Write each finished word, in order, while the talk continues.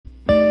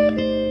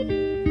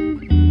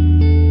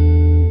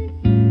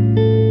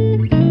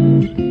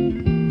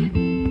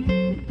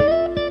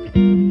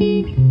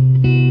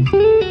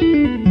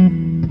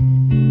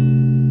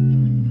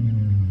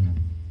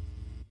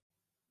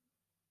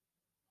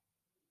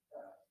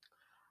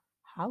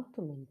How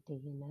to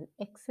maintain an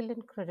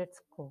excellent credit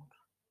score.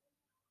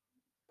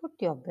 Put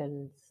your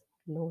bills,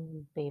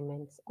 loan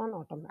payments on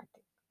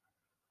automatic.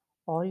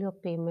 All your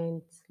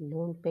payments,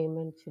 loan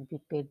payments should be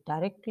paid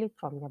directly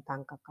from your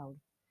bank account.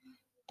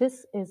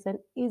 This is an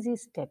easy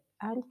step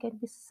and can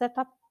be set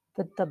up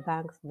with the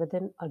banks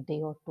within a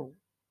day or two.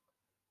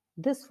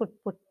 This would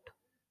put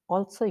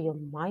also your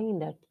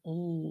mind at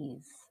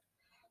ease.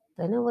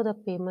 Whenever the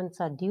payments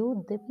are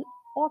due, they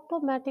will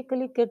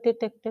automatically get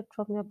detected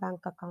from your bank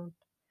account.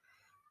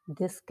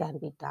 This can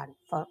be done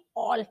for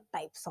all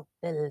types of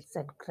bills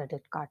and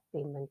credit card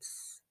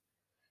payments.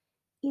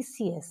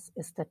 ECS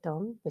is the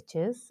term, which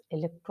is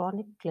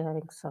Electronic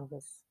Clearing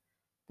Service,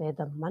 where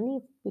the money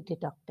will be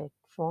deducted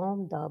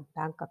from the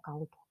bank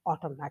account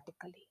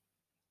automatically.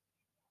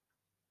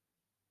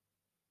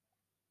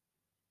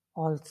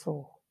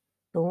 Also,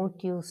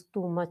 don't use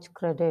too much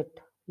credit,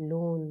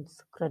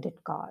 loans,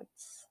 credit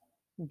cards.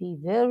 Be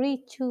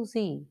very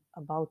choosy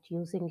about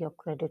using your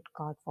credit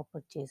card for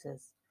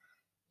purchases.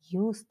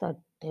 Use the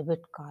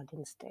debit card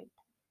instead.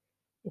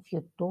 If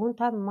you don't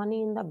have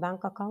money in the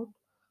bank account,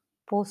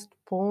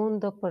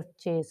 postpone the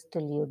purchase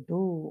till you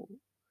do.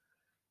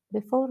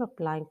 Before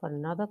applying for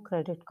another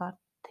credit card,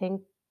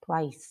 think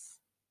twice.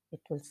 It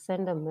will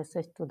send a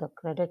message to the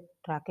credit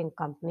tracking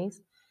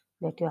companies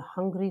that you're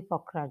hungry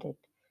for credit.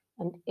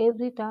 And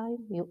every time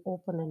you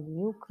open a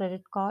new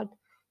credit card,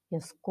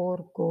 your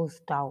score goes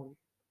down.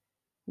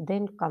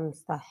 Then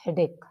comes the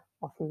headache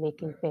of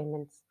making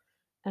payments.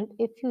 And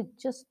if you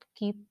just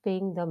keep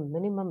paying the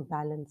minimum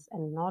balance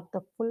and not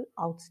the full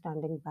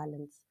outstanding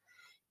balance,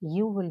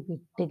 you will be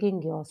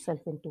digging yourself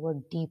into a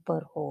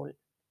deeper hole.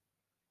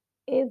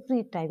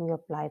 Every time you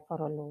apply for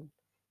a loan,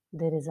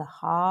 there is a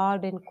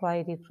hard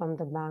inquiry from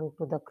the bank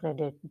to the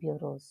credit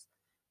bureaus,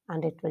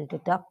 and it will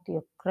deduct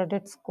your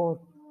credit score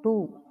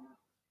too.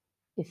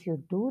 If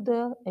you do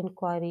the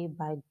inquiry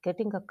by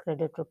getting a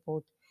credit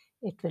report,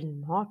 it will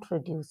not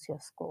reduce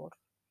your score.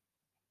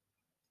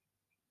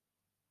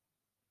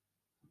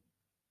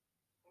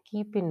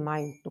 Keep in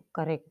mind to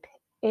correct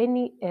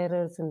any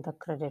errors in the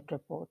credit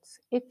reports.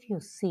 If you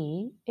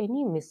see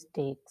any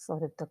mistakes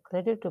or if the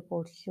credit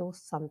report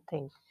shows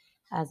something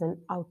as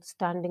an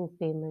outstanding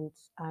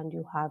payments and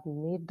you have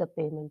made the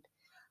payment,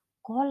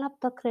 call up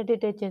the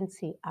credit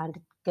agency and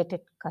get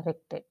it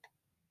corrected.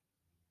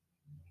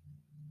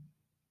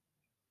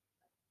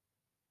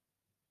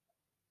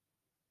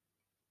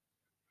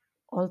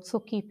 Also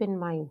keep in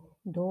mind,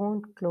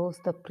 don't close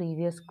the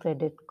previous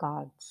credit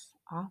cards.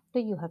 After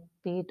you have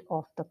paid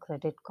off the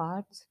credit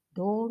cards,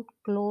 don't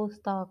close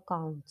the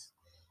accounts.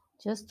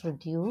 Just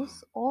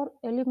reduce or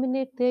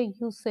eliminate their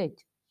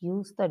usage.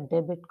 Use the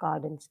debit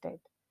card instead.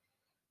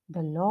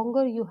 The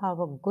longer you have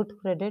a good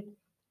credit,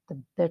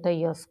 the better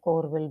your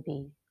score will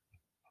be.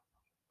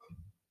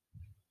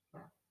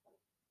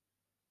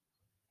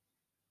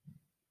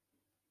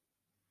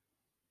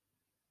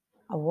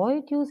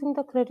 Avoid using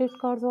the credit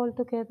cards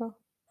altogether.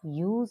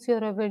 Use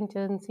your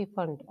emergency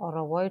fund or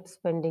avoid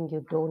spending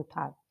you don't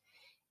have.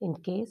 In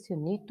case you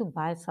need to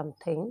buy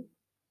something,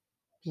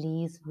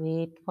 please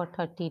wait for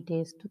 30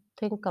 days to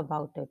think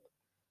about it.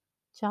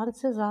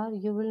 Chances are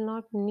you will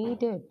not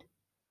need it.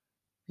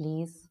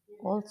 Please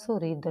also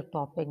read the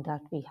topic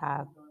that we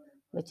have,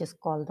 which is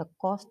called the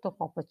cost of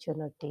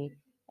opportunity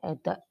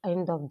at the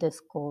end of this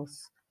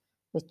course,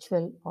 which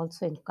will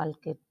also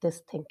inculcate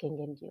this thinking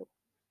in you.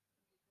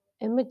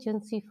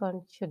 Emergency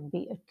fund should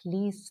be at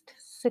least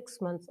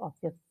 6 months of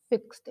your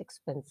fixed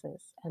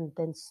expenses and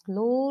then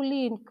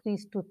slowly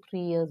increase to 3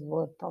 years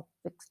worth of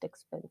fixed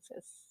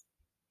expenses.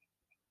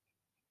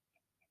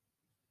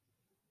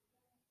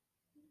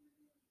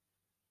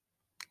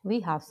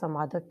 We have some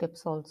other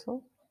tips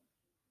also.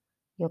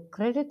 Your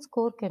credit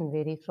score can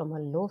vary from a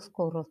low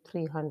score of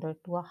 300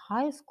 to a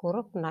high score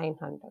of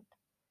 900.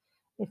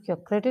 If your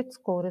credit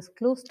score is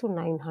close to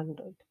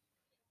 900,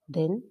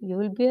 then you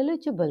will be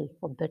eligible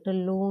for better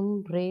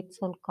loan rates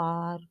on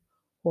car,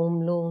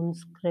 home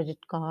loans, credit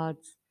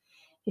cards.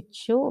 It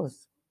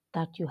shows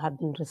that you have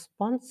been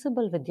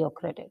responsible with your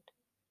credit.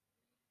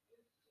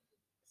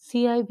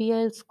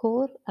 CIBIL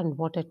score and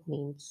what it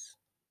means.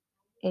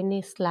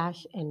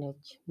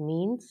 NA/NH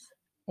means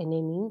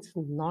NA means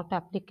not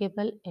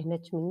applicable,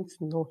 NH means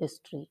no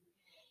history.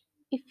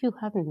 If you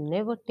have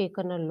never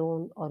taken a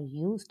loan or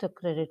used a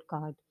credit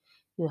card,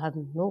 you have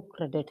no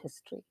credit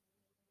history.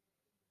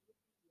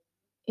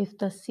 If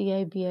the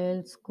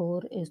CIBIL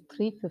score is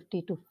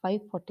 350 to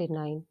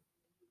 549,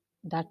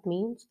 that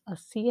means a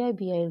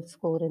CIBIL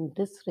score in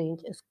this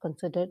range is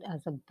considered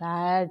as a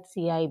bad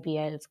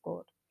CIBIL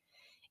score.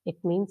 It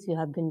means you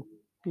have been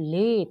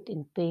late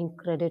in paying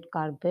credit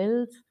card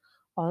bills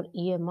or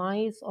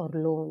EMIs or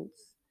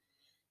loans.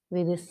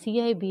 With a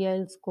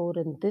CIBIL score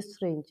in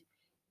this range,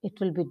 it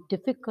will be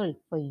difficult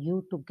for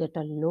you to get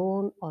a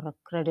loan or a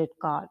credit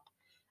card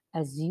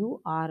as you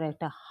are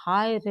at a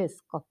high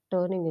risk of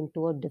turning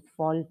into a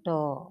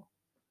defaulter.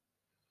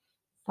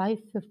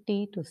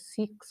 550 to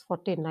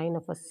 649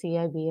 of a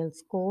CIBL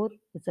score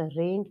is a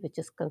range which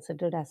is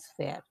considered as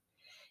fair.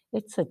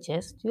 It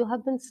suggests you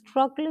have been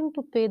struggling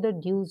to pay the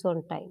dues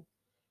on time.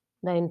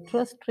 The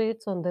interest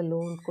rates on the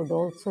loan could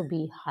also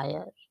be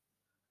higher.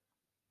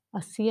 A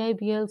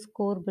CIBL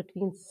score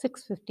between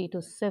 650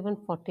 to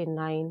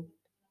 749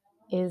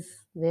 is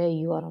where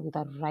you are on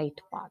the right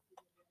path.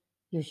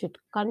 You should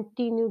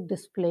continue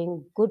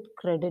displaying good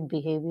credit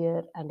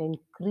behavior and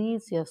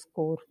increase your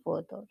score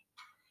further.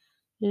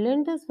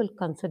 Lenders will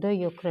consider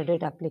your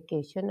credit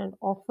application and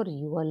offer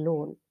you a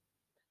loan.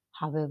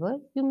 However,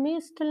 you may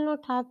still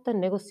not have the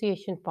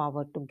negotiation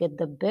power to get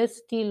the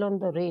best deal on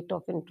the rate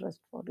of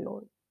interest for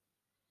loan.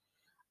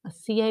 A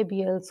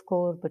CIBL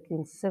score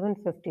between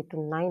 750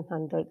 to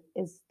 900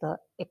 is the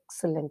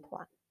excellent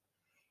one.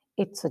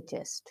 It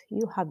suggests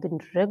you have been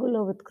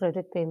regular with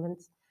credit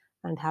payments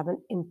and have an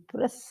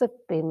impressive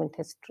payment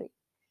history.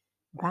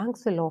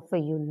 Banks will offer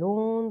you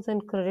loans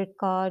and credit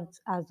cards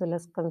as well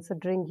as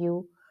considering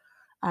you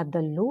at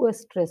the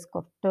lowest risk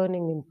of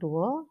turning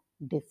into a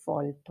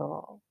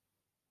defaulter.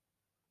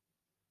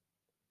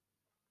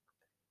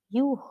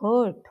 You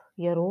hurt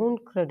your own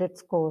credit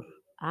score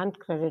and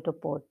credit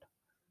report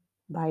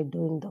by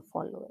doing the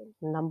following.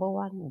 Number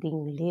one,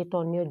 being late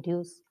on your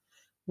dues.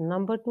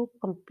 Number two,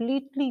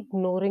 completely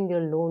ignoring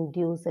your loan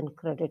dues and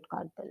credit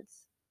card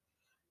bills.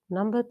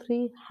 Number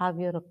three, have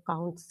your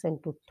accounts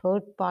sent to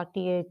third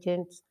party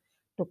agents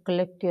to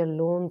collect your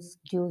loans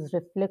dues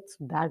reflects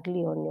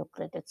badly on your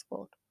credit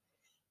score.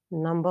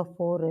 Number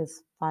four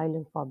is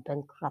filing for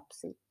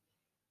bankruptcy.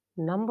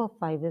 Number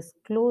five is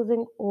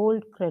closing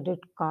old credit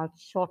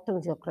cards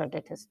shortens your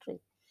credit history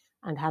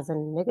and has a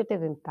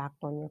negative impact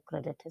on your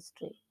credit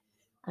history.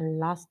 And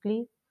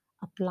lastly,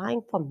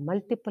 applying for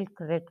multiple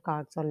credit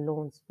cards or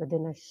loans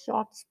within a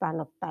short span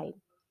of time.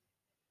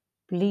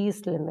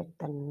 Please limit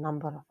the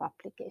number of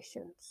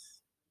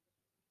applications.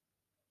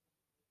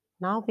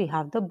 Now we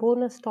have the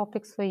bonus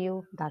topics for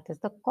you, that is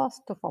the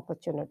cost of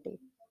opportunity.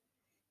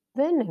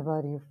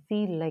 Whenever you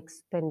feel like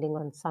spending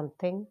on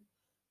something,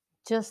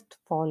 just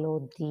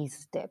follow these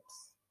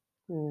steps.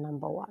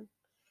 Number one,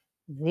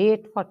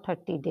 wait for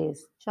 30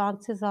 days.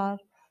 Chances are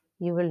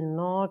you will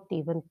not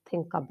even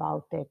think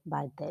about it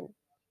by then.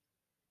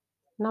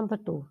 Number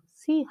two,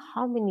 see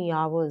how many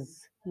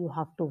hours you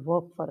have to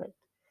work for it.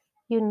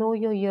 You know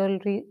your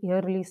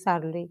yearly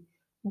salary,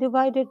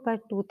 divide it by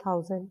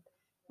 2000,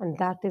 and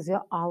that is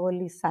your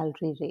hourly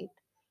salary rate.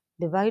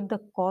 Divide the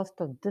cost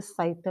of this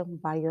item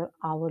by your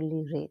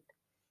hourly rate.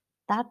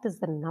 That is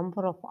the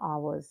number of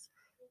hours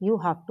you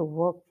have to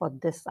work for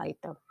this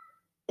item.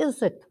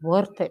 Is it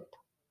worth it?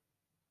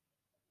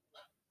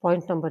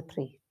 Point number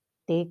three,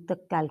 take the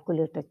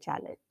calculator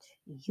challenge.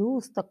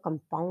 Use the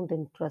compound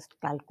interest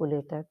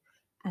calculator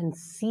and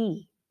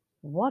see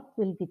what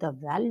will be the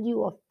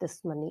value of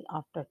this money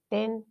after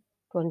 10,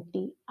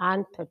 20,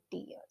 and 30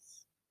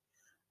 years.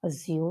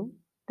 Assume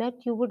that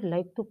you would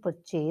like to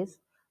purchase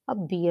a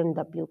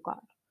BMW car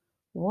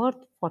worth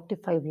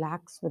 45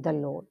 lakhs with a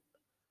loan.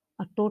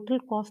 A total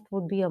cost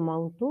would be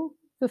amount to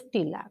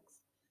 50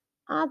 lakhs.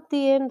 At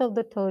the end of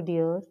the third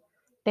year,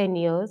 10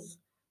 years,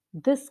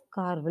 this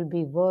car will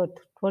be worth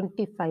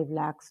 25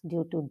 lakhs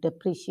due to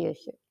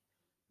depreciation.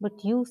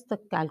 But use the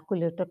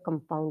calculator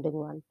compounding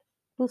one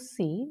to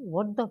see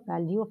what the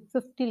value of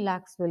 50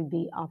 lakhs will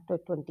be after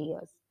 20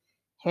 years.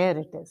 Here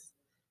it is,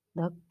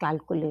 the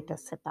calculator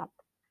setup.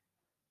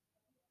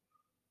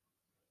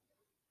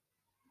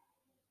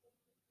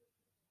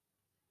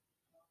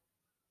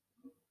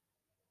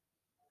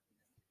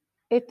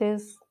 It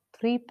is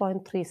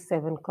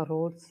 3.37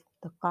 crores.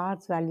 The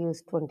car's value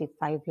is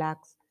 25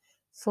 lakhs.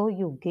 So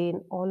you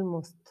gain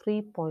almost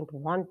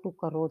 3.12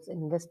 crores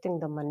investing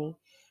the money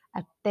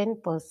at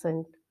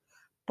 10%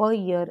 per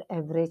year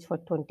average for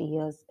 20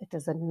 years. It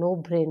is a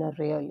no-brainer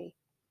really.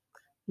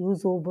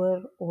 Use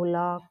Uber,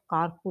 Ola,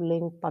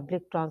 carpooling,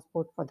 public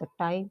transport for the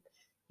time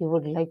you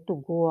would like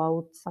to go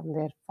out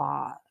somewhere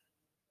far.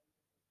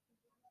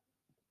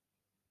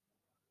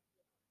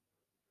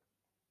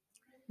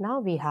 Now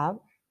we have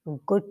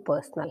good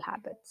personal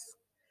habits,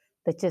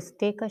 which is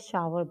take a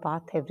shower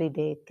bath every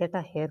day, get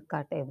a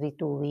haircut every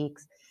 2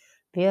 weeks,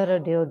 wear a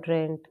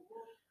deodorant,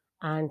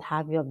 and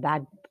have your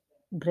bad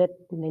breath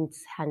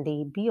mints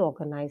handy. Be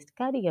organized,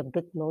 carry a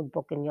big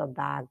notebook in your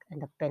bag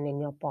and a pen in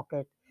your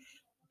pocket.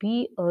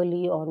 Be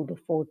early on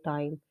before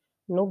time.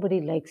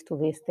 Nobody likes to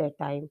waste their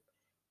time.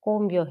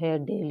 Comb your hair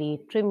daily,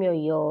 trim your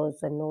ears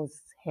and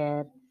nose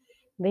hair.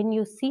 When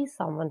you see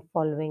someone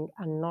following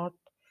and not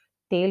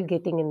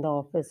tailgating in the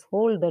office,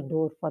 hold the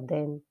door for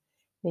them.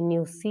 When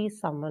you see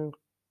someone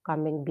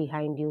coming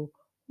behind you,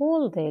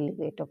 hold the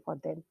elevator for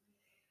them.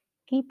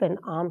 Keep an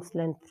arm's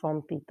length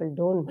from people,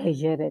 don't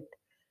measure it.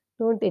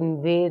 Don't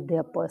invade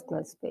their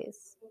personal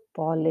space.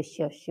 Polish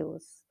your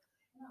shoes.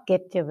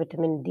 Get your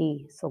vitamin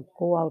D, so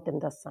go out in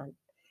the sun.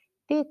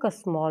 Take a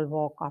small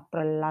walk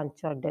after lunch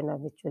or dinner,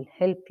 which will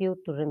help you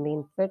to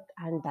remain fit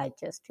and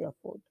digest your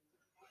food.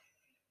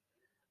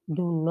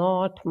 Do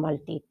not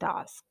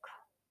multitask,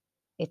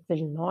 it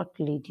will not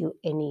lead you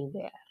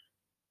anywhere.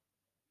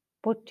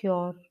 Put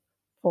your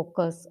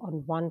focus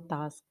on one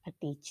task at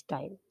each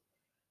time.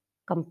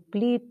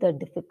 Complete the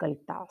difficult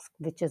task,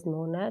 which is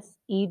known as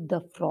eat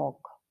the frog.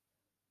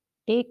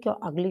 Take your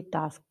ugly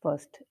task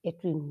first. It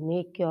will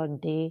make your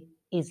day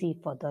easy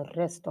for the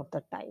rest of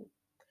the time.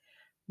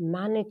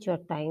 Manage your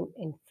time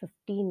in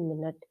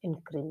 15-minute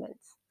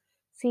increments.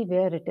 See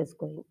where it is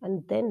going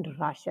and then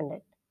ration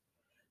it.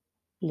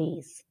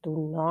 Please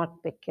do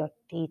not pick your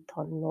teeth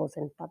or nose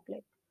in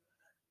public.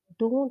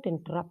 Don't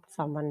interrupt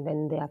someone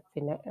when they are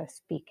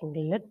speaking.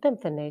 Let them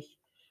finish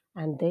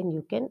and then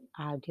you can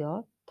add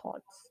your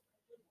thoughts.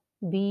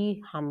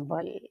 Be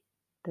humble.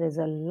 There is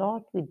a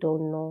lot we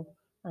don't know,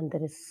 and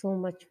there is so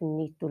much we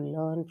need to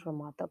learn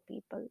from other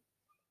people.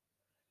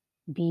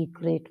 Be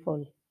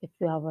grateful. If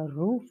you have a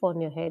roof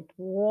on your head,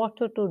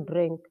 water to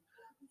drink,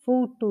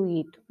 food to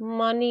eat,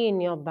 money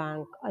in your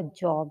bank, a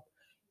job,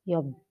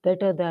 you're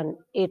better than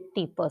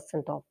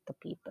 80% of the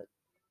people.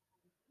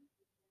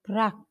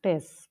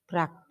 Practice,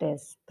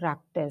 practice,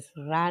 practice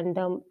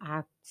random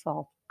acts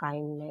of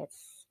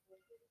kindness.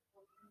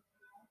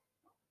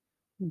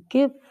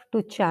 Give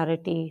to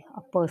charity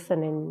a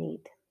person in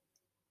need.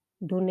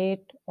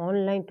 Donate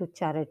online to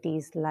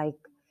charities like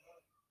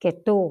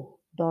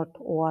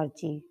keto.org.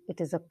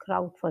 It is a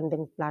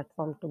crowdfunding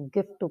platform to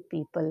give to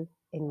people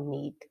in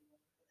need.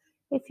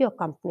 If your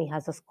company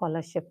has a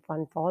scholarship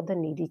fund for the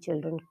needy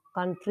children,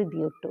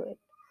 contribute to it.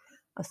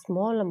 A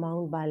small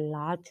amount by a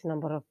large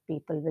number of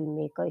people will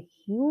make a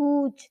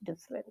huge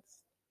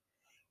difference.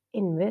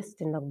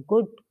 Invest in a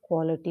good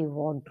quality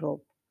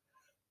wardrobe.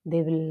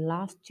 They will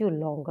last you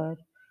longer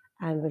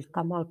and will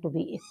come out to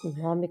be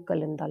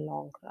economical in the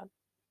long run.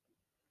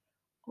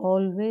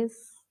 Always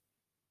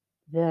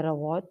wear a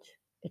watch.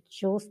 It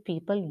shows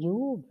people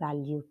you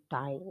value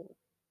time.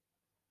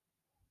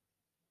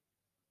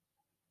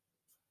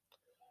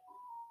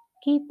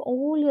 Keep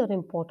all your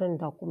important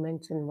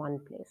documents in one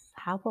place.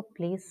 Have a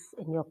place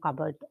in your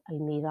cupboard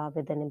almirah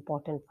with an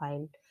important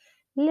file.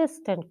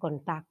 List and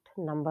contact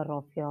number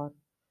of your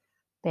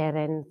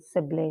parents,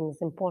 siblings,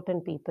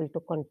 important people to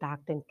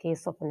contact in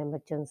case of an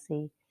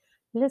emergency.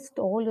 List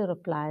all your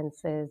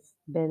appliances,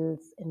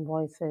 bills,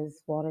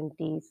 invoices,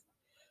 warranties,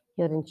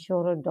 your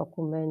insurer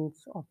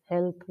documents of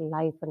health,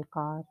 life, and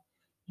car,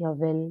 your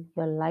will,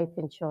 your life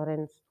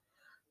insurance,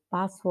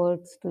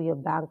 passwords to your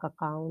bank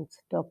accounts,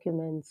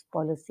 documents,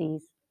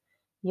 policies,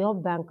 your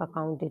bank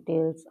account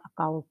details,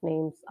 account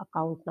names,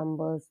 account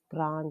numbers,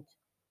 branch,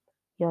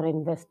 your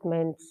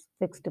investments,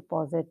 fixed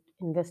deposit,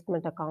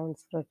 investment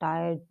accounts,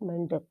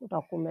 retirement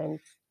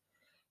documents,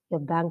 your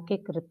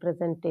banking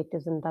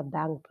representatives in the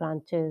bank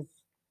branches,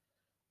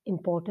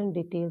 important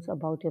details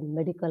about your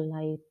medical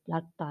life,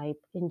 blood type,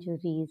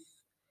 injuries,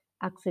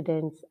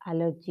 accidents,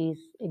 allergies.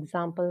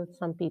 Example,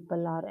 some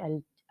people are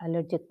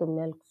allergic to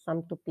milk,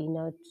 some to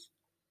peanuts.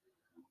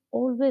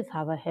 Always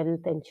have a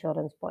health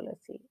insurance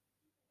policy.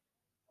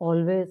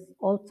 Always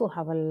also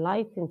have a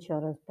life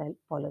insurance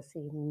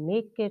policy.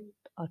 Make it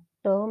a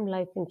term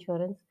life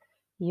insurance.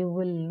 You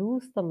will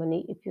lose the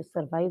money if you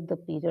survive the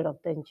period of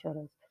the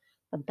insurance.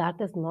 But that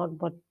is not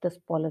what this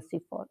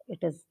policy for.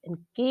 It is in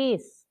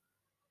case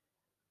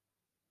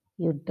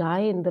you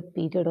die in the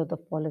period of the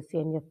policy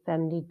and your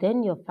family,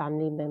 then your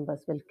family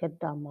members will get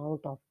the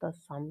amount of the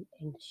sum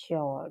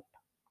insured.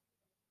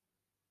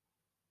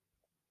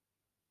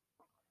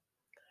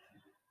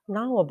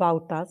 Now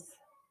about us,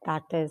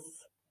 that is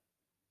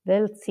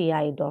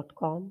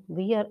wealthci.com.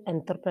 We are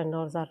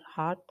entrepreneurs at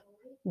heart.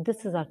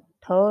 This is our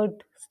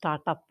third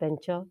startup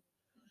venture.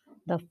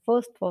 The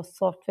first was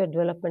software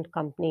development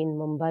company in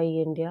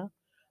Mumbai, India.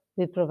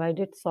 We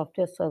provided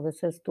software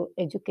services to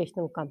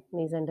educational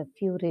companies and a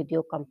few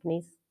radio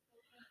companies.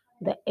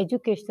 The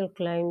educational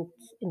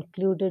clients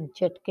included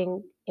Jet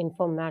King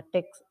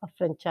Informatics, a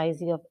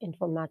franchisee of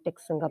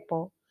Informatics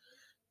Singapore.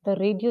 The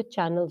radio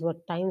channels were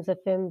Times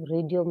FM,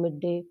 Radio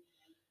Midday,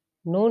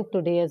 known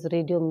today as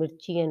Radio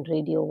Mirchi and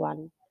Radio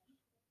One.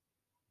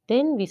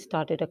 Then we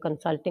started a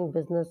consulting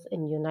business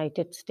in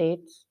United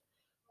States,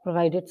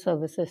 provided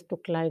services to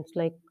clients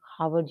like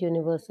Harvard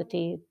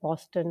University,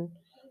 Boston,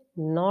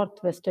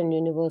 Northwestern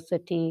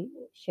University,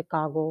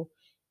 Chicago,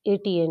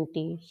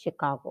 AT&T,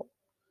 Chicago,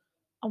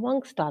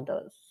 amongst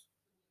others.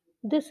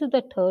 This is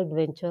the third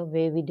venture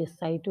where we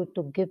decided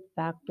to give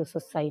back to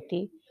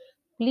society.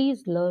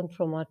 Please learn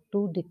from our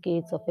 2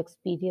 decades of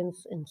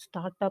experience in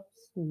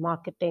startups,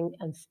 marketing,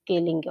 and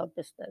scaling your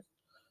business.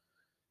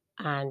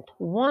 And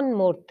one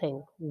more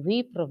thing,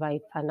 we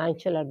provide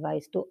financial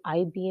advice to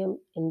IBM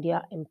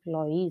India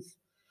employees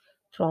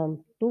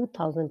from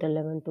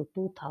 2011 to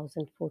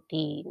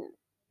 2014.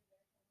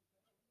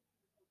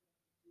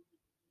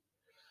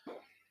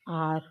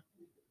 Our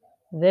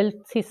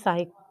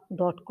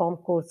wealthysite.com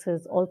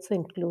courses also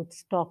include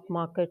stock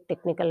market,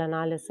 technical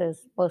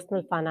analysis,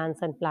 personal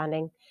finance and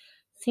planning,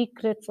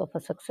 secrets of a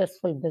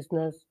successful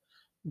business,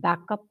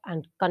 backup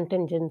and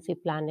contingency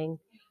planning,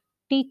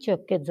 teach your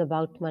kids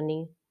about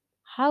money,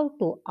 how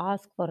to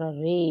ask for a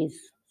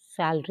raise,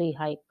 salary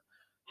hike,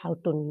 how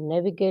to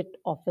navigate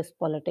office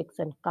politics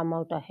and come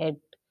out ahead,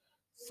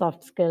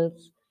 soft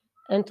skills,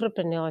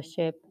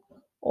 entrepreneurship,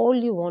 all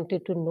you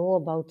wanted to know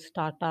about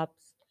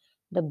startups,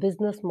 the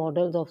business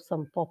models of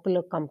some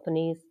popular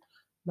companies,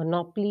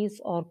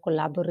 monopolies or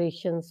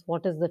collaborations,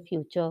 what is the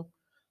future,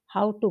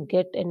 how to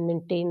get and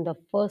maintain the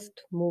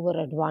first mover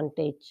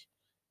advantage,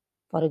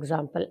 for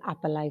example,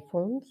 Apple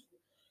iPhones,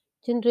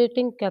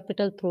 generating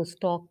capital through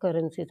stock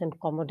currencies and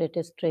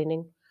commodities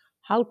training,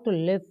 how to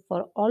live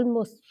for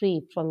almost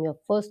free from your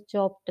first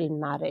job till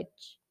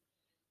marriage,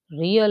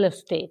 real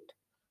estate,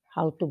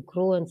 how to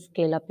grow and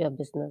scale up your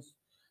business,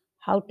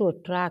 how to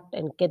attract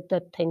and get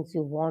the things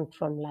you want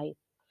from life,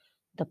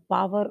 the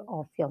power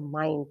of your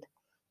mind,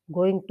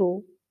 going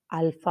to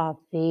alpha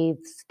wave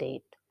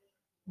state,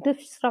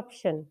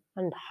 disruption,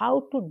 and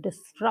how to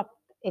disrupt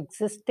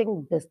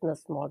existing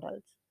business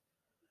models,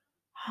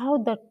 how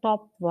the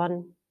top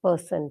 1%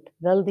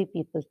 wealthy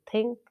people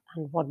think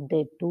and what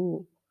they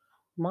do,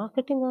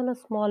 marketing on a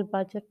small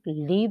budget,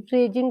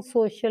 leveraging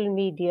social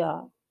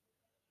media,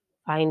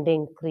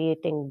 finding,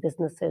 creating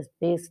businesses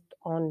based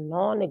on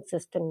non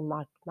existing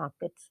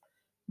markets,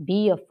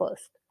 be a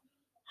first,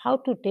 how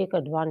to take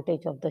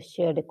advantage of the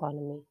shared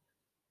economy,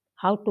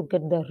 how to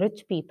get the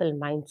rich people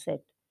mindset,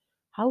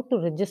 how to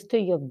register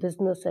your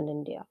business in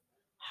India,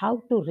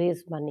 how to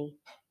raise money,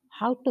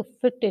 how to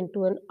fit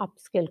into an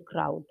upscale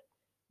crowd,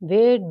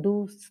 where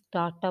do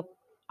startup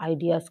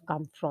ideas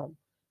come from,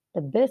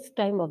 the best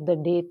time of the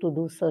day to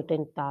do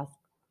certain tasks,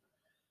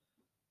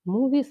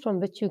 movies from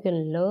which you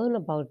can learn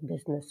about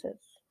businesses,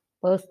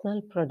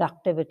 personal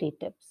productivity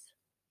tips,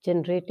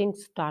 generating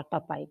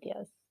startup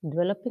ideas,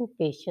 developing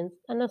patience,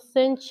 an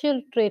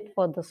essential trait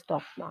for the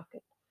stock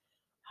market,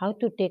 how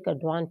to take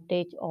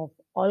advantage of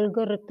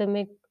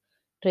algorithmic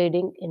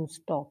trading in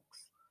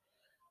stocks,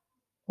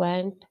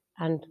 quant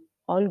and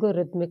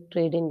algorithmic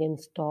trading in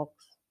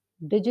stocks,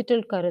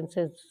 digital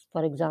currencies,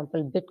 for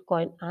example,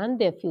 Bitcoin and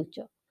their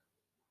future,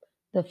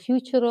 the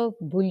future of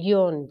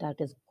bullion, that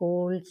is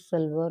gold,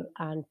 silver,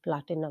 and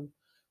platinum.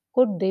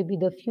 Could they be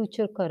the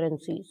future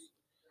currencies?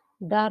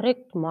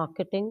 Direct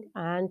marketing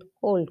and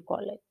cold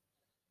calling.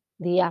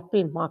 The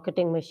Apple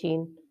marketing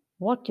machine,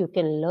 what you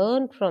can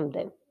learn from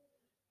them.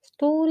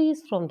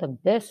 Stories from the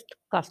best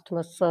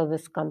customer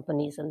service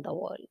companies in the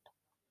world.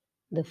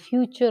 The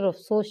future of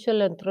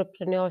social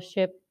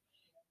entrepreneurship,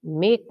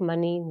 make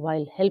money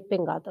while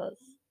helping others.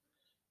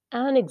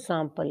 An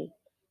example,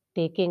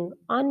 taking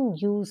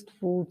unused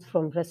foods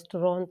from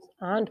restaurants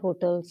and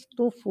hotels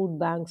to food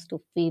banks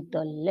to feed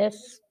the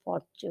less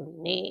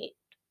fortunate.